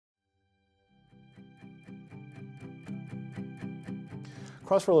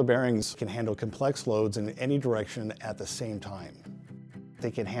Cross-roller bearings can handle complex loads in any direction at the same time. They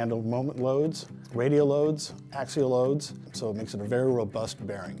can handle moment loads, radial loads, axial loads, so it makes it a very robust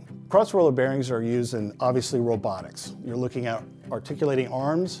bearing. Cross-roller bearings are used in, obviously, robotics. You're looking at articulating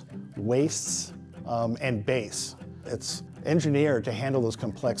arms, waists, and base. It's engineered to handle those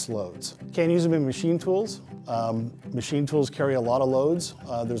complex loads. Can't use them in machine tools. Machine tools carry a lot of loads.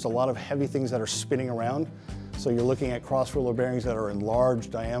 There's a lot of heavy things that are spinning around. So you're looking at cross-roller bearings that are in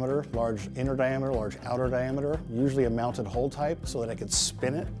large diameter, large inner diameter, large outer diameter, usually a mounted hole type so that I could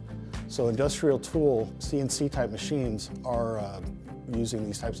spin it. So industrial tool, CNC type machines are using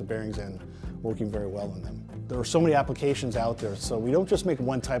these types of bearings and working very well in them. There are so many applications out there, so we don't just make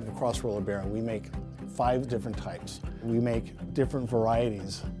one type of cross-roller bearing, we make 5 different types. We make different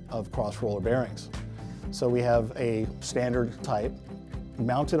varieties of cross-roller bearings. So we have a standard type,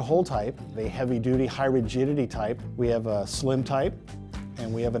 mounted hole type, a heavy-duty, high-rigidity type. We have a slim type,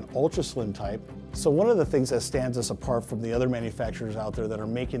 and we have an ultra-slim type. So one of the things that stands us apart from the other manufacturers out there that are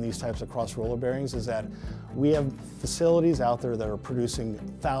making these types of cross-roller bearings is that we have facilities out there that are producing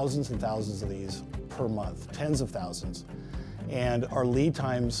thousands and thousands of these per month, tens of thousands. And our lead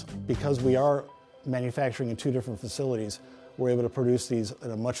times, because we are manufacturing in 2 different facilities, we're able to produce these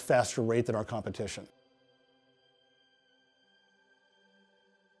at a much faster rate than our competition.